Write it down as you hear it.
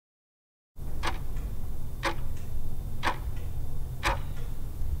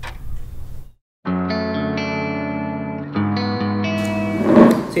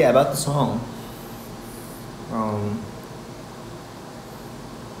yeah, about the song.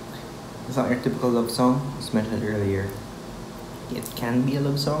 It's not your typical love song, as mentioned earlier. It can be a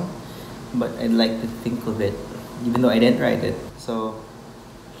love song, but I'd like to think of it, even though I didn't write it. So,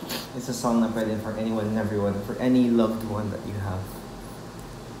 it's a song na pwede for anyone and everyone, for any loved one that you have.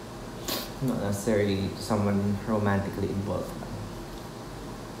 Not necessarily someone romantically involved.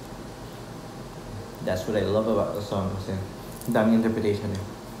 That's what I love about the song, kasi daming interpretation eh.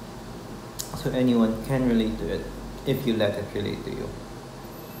 So anyone can relate to it if you let it relate to you.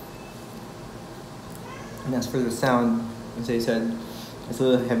 And as for the sound, as I said, it's a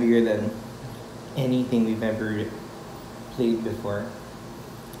little heavier than anything we've ever played before.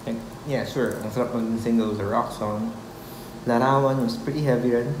 Like, yeah, sure, ang sarap ng single was a rock song. Larawan was pretty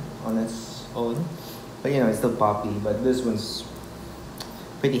heavy on its own. But you know, it's still poppy, but this one's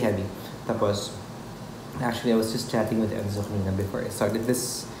pretty heavy. Tapos, actually, I was just chatting with Enzo kanina before I started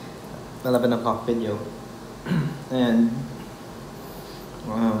this 11 o'clock video. And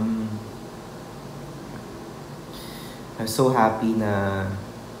I'm so happy na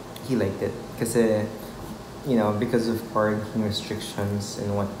he liked it. Kasi, you know, because of quarantine restrictions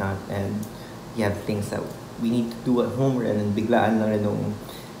and whatnot, and you have things that we need to do at home rin, and biglaan lang rin nung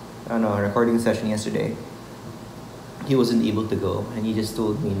recording session yesterday. He wasn't able to go, and he just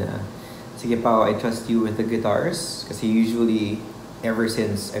told me na, sige Pao, I trust you with the guitars. Kasi usually, ever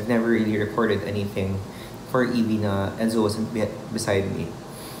since, I've never really recorded anything for Eevee na Enzo wasn't beside me.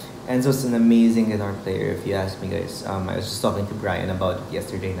 Enzo's an amazing guitar player, if you ask me guys. I was just talking to Brian about it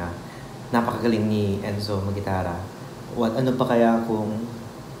yesterday na napakagaling ni Enzo mag-gitara. Ano pa kaya kung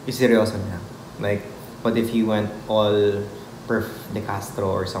iseryoso niya? Like, what if he went all Perf de Castro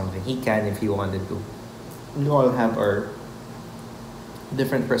or something? He can if he wanted to. We all have our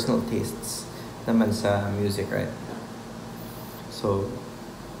different personal tastes naman sa music, right? So,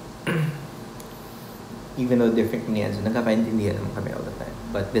 even though different ni Enzo, nagkakaintindihan naman kami all the time.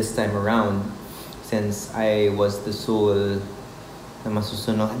 But this time around, since I was the soul na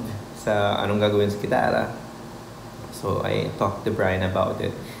masusunod sa anong gagawin sa gitara, so I talked to Brian about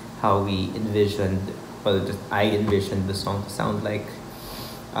it, how we envisioned, I envisioned the song to sound like.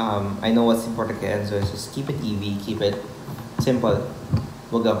 I know what's important kay Enzo is just keep it Eevee, keep it simple.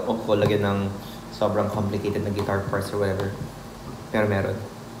 Wag ako lagyan ng sobrang complicated na guitar parts or whatever. Pero meron.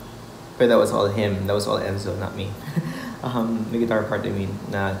 But that was all him. That was all Enzo, not me. The guitar part, I mean,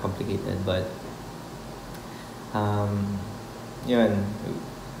 not complicated, but yun.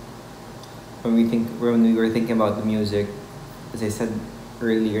 When we were thinking about the music, as I said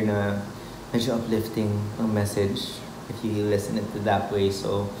earlier, na medyo uplifting ang message if you listen it that way.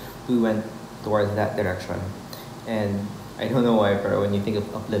 So we went towards that direction, and I don't know why, but when you think of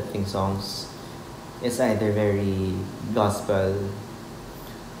uplifting songs, it's either very gospel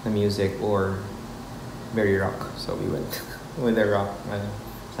the music or very rock. So we went with the rock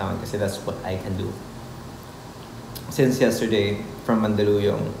sound kasi that's what I can do. Since yesterday, from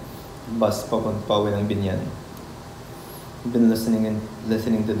Mandaluyong, bus pauwi ng Binyan, I've been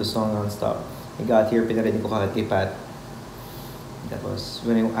listening to the song non-stop. I got here, pinarinig ko kagad kay Pat. That was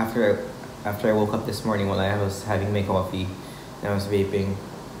when after I woke up this morning while I was having my coffee and I was vaping,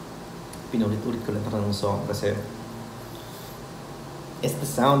 pinulit-ulit ko lang ng song kasi it's the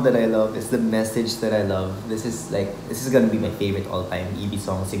sound that I love, it's the message that I love. This is gonna be my favorite all-time Eevee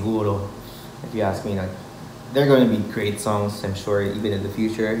song, siguro. If you ask me, they're going to be great songs, I'm sure, even in the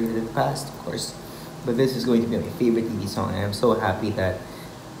future, even in the past, of course. But this is going to be my favorite Eevee song, and I'm so happy that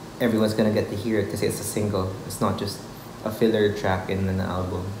everyone's gonna get to hear it because it's a single. It's not just a filler track in an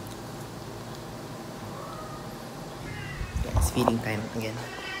album. Yeah, it's feeding time again.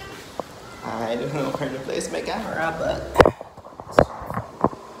 I don't know where to place my camera, but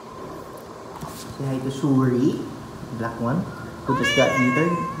say hi to Shuri, black one, who just got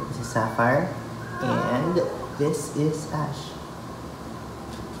neutered. This is Sapphire, and this is Ash.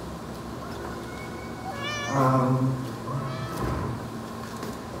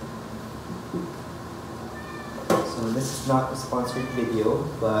 So this is not a sponsored video,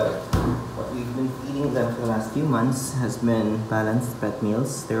 but what we've been feeding them for the last few months has been balanced pet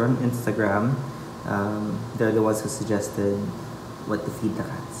meals. They're on Instagram. They're the ones who suggested what to feed the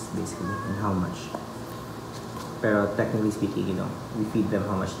cats, basically, and how much. Pero technically speaking, you know, we feed them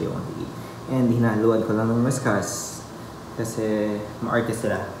how much they want to eat. And hinaluan ko lang ng Whiskas kasi ma-artist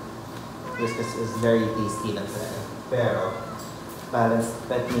sila. Whiskas is very tasty lang sila. Pero balanced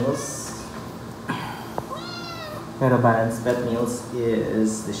pet meals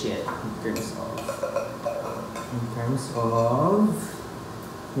is the shit in terms of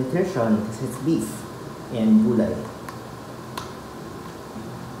nutrition, kasi it's beef and gulay.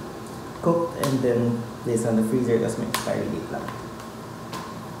 And then this on the freezer, tapos may expiry date lang.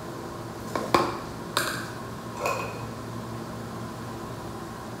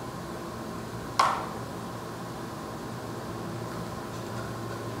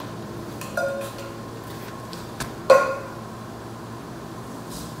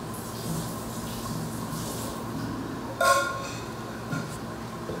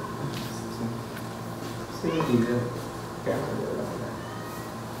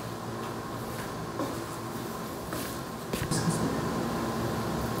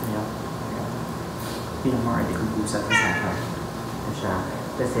 Pinamarte kong pusa sa saka na siya.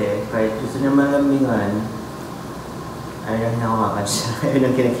 Kasi kahit gusto niya malambingan, ayaw na nakakakat siya. Ayaw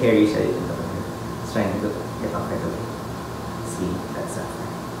nang kinakarry siya dito. He's trying to get off right away. See, that's Sapphire.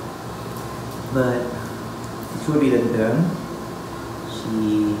 But, it's really that done.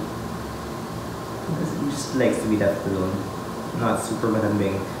 She just likes to be left alone. Not super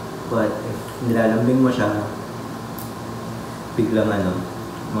malambing. But if nilalambing mo siya, biglang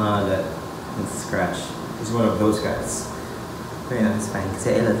mga scratch. He's one of those guys. Pero it's fine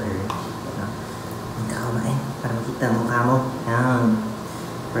kasi I love her. Ang kakamain para makita ang mukha mo. Yan.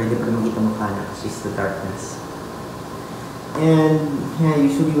 Pwede para makita ang mukha na kasi she's the darkness. And yeah,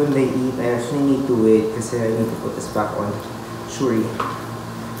 usually when they eat, I actually need to wait kasi I need to put this back on Shuri.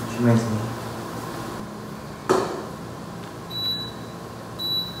 She reminds me.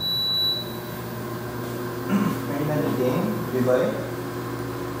 Are you not eating? Goodbye?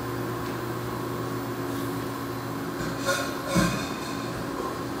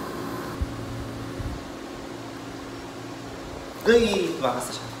 Uy!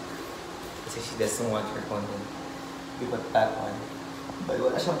 Tumakas na siya. Kasi she doesn't want her content be put back on. But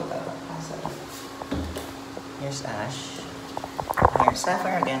wala siyang patatakasan. Here's Ash. Here's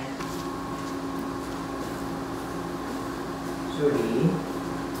Sapphire again. Surely,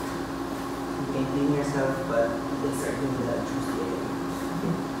 you can clean yourself, but you can start doing that Tuesday.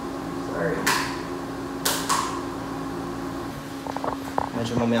 Sorry.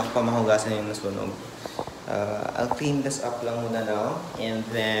 Medyo mamaya ko pa mahugasan yung nasunog. I'll clean this up lang muna now, and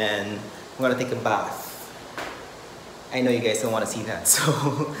then I'm gonna take a bath. I know you guys don't want to see that, so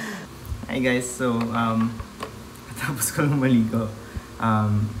hi guys, so tapos ko lang maligo.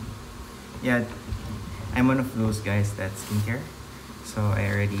 Yeah, I'm one of those guys that skincare, so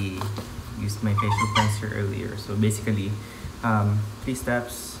I already used my facial cleanser earlier. So basically, 3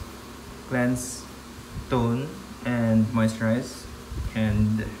 steps: cleanse, tone, and moisturize,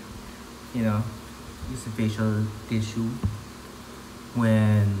 and use the facial tissue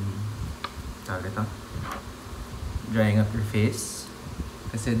when drying up your face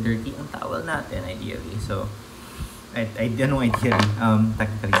kasi dirty ang towel natin ideally. So I don't know, ideally,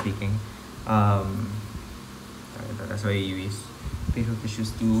 technically speaking, that's why you use facial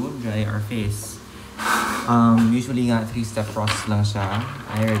tissues to dry our face. Usually nga 3-step process lang siya.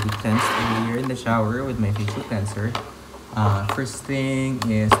 I already cleansed earlier in the shower with my facial cleanser. First thing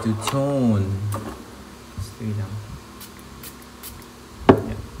is to tone. Lang.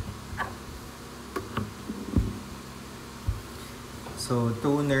 Yeah. So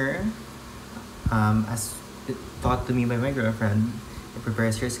toner, as taught to me by my girlfriend, it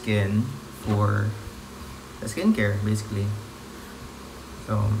prepares your skin for the skincare basically.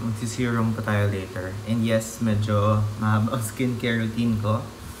 So magsi-serum pa tayo later. And yes, medyo mahaba ang skincare routine ko.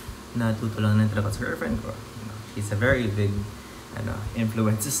 Natuto lang na talaga sa girlfriend ko. She's a very big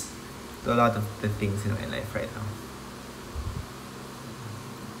influences to a lot of the things in my life right now.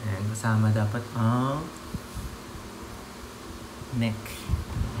 And kasama dapat ang neck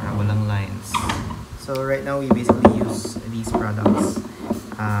para walang lines. So right now we basically use these products.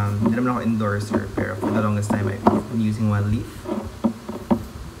 Hindi naman ako endorser, pero for the longest time I've been using Wild Leaf.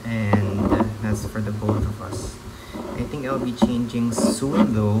 And that's for the both of us. I think I'll be changing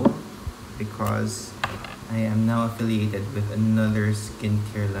soon though, because I am now affiliated with another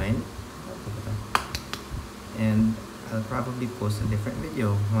skincare line. And I'll probably post a different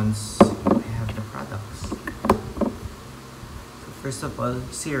video once I have the products. So first of all,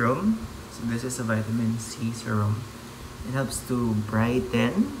 serum. So this is a vitamin C serum. It helps to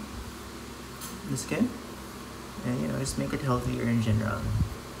brighten the skin and just make it healthier in general.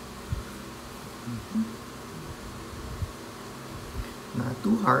 Not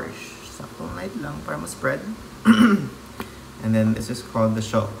too harsh, saktong light lang para ma-spread. And then this is called the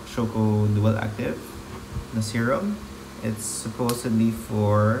Choco Dual Active. The serum, it's supposedly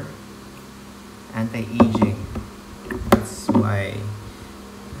for anti-aging. That's why,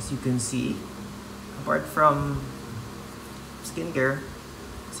 as you can see, apart from skincare,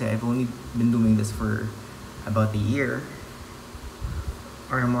 kasi I've only been doing this for about a year,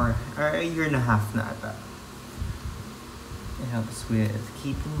 or more, or a year and a half na ata. It helps with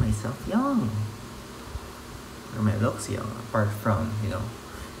keeping myself young. Or my looks young, apart from, you know,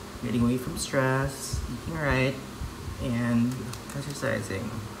 getting away from stress, eating right, and exercising.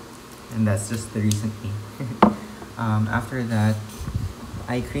 And that's just the recent me. After that,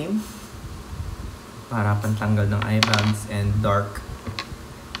 eye cream. Para pantanggal ng eye bags and dark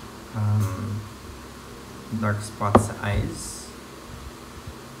spots sa eyes.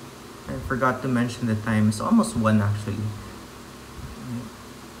 I forgot to mention the time. It's almost 1 actually.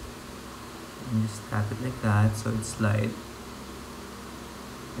 And just tap it like that so it's light.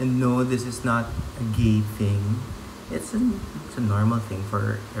 And no, this is not a gay thing. It's a normal thing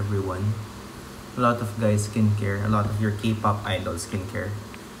for everyone. A lot of guys skincare, a lot of your K-pop idols skincare.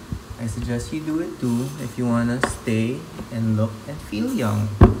 I suggest you do it too if you wanna stay and look and feel young.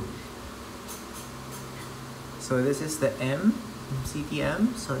 So this is the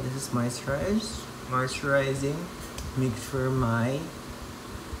CTM. So this is moisturizing. Make sure my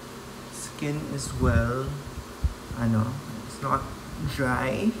skin is well, it's not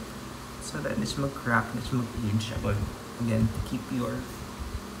dry, so that it's mag-crack, it's mag-age. But again, to keep your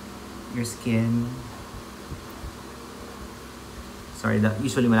skin. Sorry, that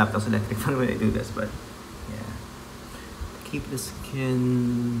usually malapit ako sa electric fan when I do this, but yeah, to keep the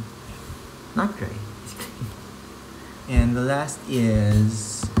skin not dry. And the last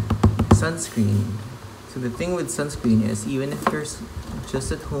is sunscreen. So the thing with sunscreen is, even if you're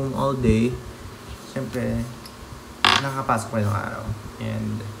just at home all day, syempre, nakakapasok pa ng araw.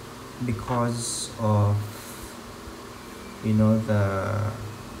 And because of, you know, the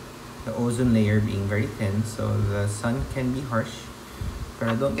ozone layer being very thin, so the sun can be harsh.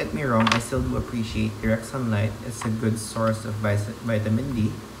 But don't get me wrong, I still do appreciate direct sunlight. It's a good source of vitamin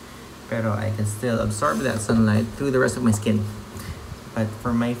D. Pero I can still absorb that sunlight through the rest of my skin. But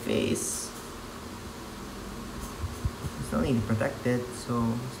for my face, I still need to protect it,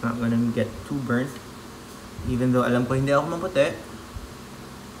 so it's not gonna get too burnt. Even though alam ko hindi ako maputi,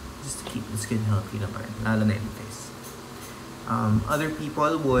 just to keep the skin healthy naman, lalo na yung face. Other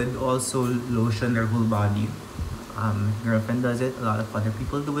people would also lotion their whole body. Girlfriend does it, a lot of other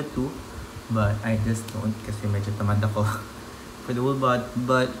people do it too, but I just don't kasi medyo tamad ako for the whole body.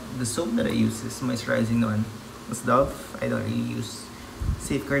 But the soap that I use is moisturizing naman. It's Dove. I don't really use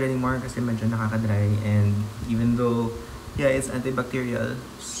Safeguard anymore kasi medyo nakaka-dry, and even though yeah, it's antibacterial,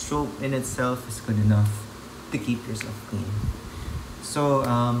 soap in itself is good enough to keep yourself clean. So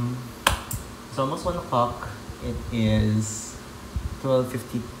it's almost 1 o'clock. It is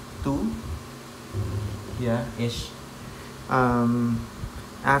 12:52. Yeah, ish.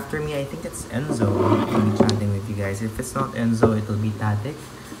 After me, I think it's Enzo. I'll be chatting with you guys. If it's not Enzo, it'll be Tatik.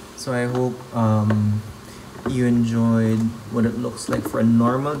 So I hope you enjoyed what it looks like for a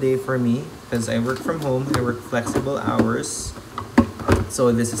normal day for me, because I work from home. I work flexible hours. So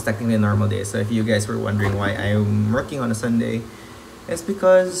this is technically a normal day. So if you guys were wondering why I'm working on a Sunday, it's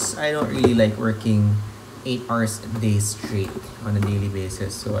because I don't really like working 8 hours a day straight on a daily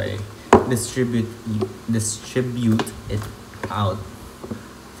basis. So I distribute it out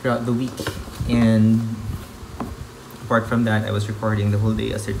throughout the week. And apart from that, I was recording the whole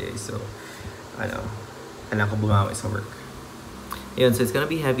day yesterday. So kailangan ko bumawi sa work. Yun, so it's gonna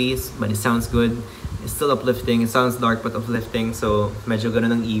be heavy, but it sounds good. It's still uplifting. It sounds dark but uplifting. So medyo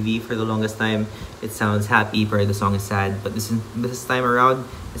ganun ng Eevee for the longest time. It sounds happy, but the song is sad. But this time around,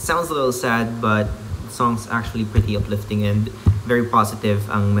 it sounds a little sad, but the song's actually pretty uplifting and very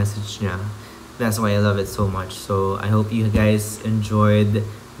positive ang message niya. That's why I love it so much. So I hope you guys enjoyed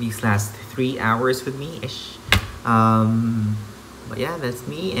these last 3 hours with me ish. But yeah, that's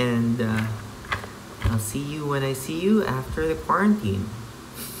me, and I'll see you when I see you after the quarantine.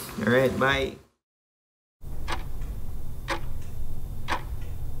 All right, bye.